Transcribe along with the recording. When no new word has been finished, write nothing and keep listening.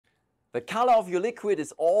The color of your liquid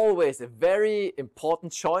is always a very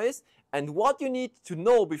important choice, and what you need to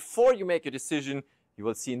know before you make a decision, you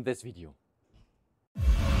will see in this video.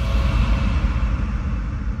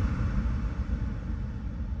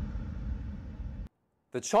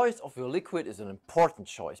 The choice of your liquid is an important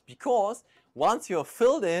choice because once you're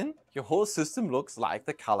filled in, your whole system looks like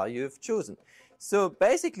the color you've chosen. So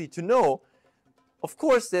basically, to know, of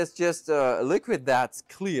course, there's just a liquid that's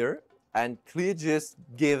clear, and clear just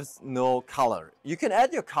gives no color. You can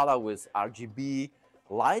add your color with RGB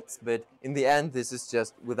lights, but in the end, this is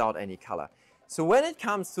just without any color. So when it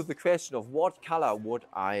comes to the question of what color would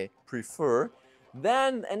I prefer,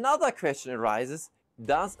 then another question arises.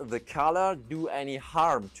 Does the color do any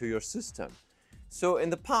harm to your system? So in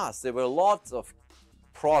the past, there were lots of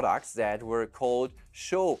products that were called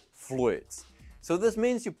show fluids. So this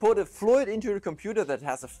means you put a fluid into your computer that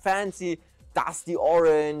has a fancy dusty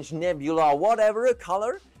orange, nebula, whatever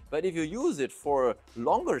color, but if you use it for a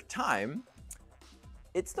longer time,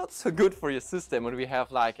 it's not so good for your system. When we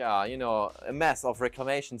have like a mess of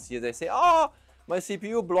reclamations here, they say, oh, my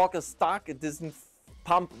CPU block is stuck, it doesn't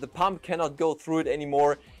pump, the pump cannot go through it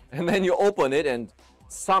anymore, and then you open it and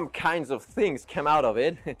some kinds of things come out of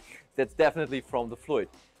it. That's definitely from the fluid.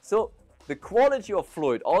 So the quality of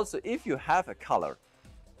fluid, also if you have a color,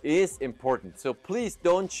 is important. So please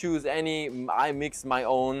don't choose any, I mix my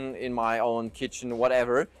own in my own kitchen,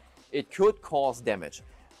 whatever. It could cause damage.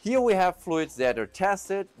 Here we have fluids that are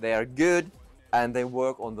tested, they are good, and they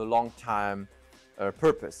work on the long time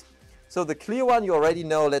purpose. So the clear one you already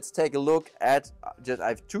know. Let's take a look at, I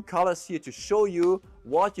have two colors here to show you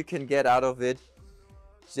what you can get out of it.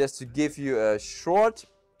 Just to give you a short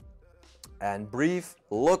and brief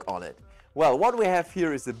look on it. Well, what we have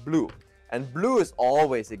here is a blue. And blue is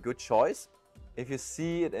always a good choice. If you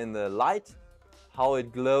see it in the light, how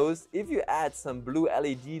it glows, if you add some blue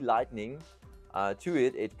LED lighting to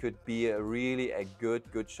it, it could be really a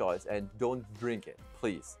good choice. And don't drink it,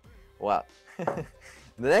 please. Well, the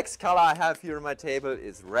next color I have here on my table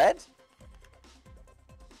is red.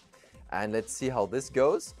 And let's see how this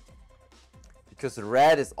goes. Because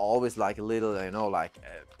red is always like a little, like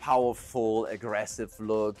a powerful, aggressive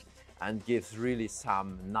look and gives really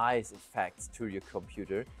some nice effects to your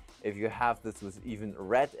computer. If you have this with even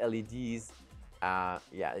red LEDs, yeah,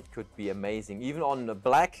 it could be amazing. Even on the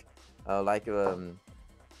black, the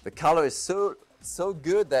color is so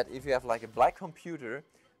good that if you have like a black computer,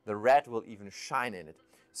 the red will even shine in it.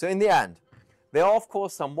 So in the end, there are of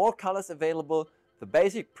course some more colors available. The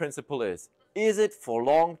basic principle is it for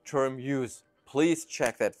long-term use? Please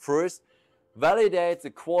check that first. Validate the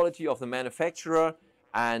quality of the manufacturer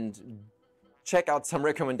and check out some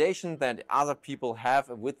recommendations that other people have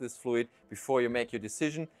with this fluid before you make your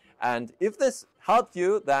decision. And if this helped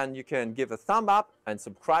you, then you can give a thumb up and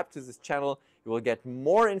subscribe to this channel. You will get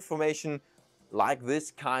more information like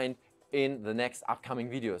this kind in the next upcoming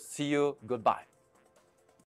videos. See you, goodbye.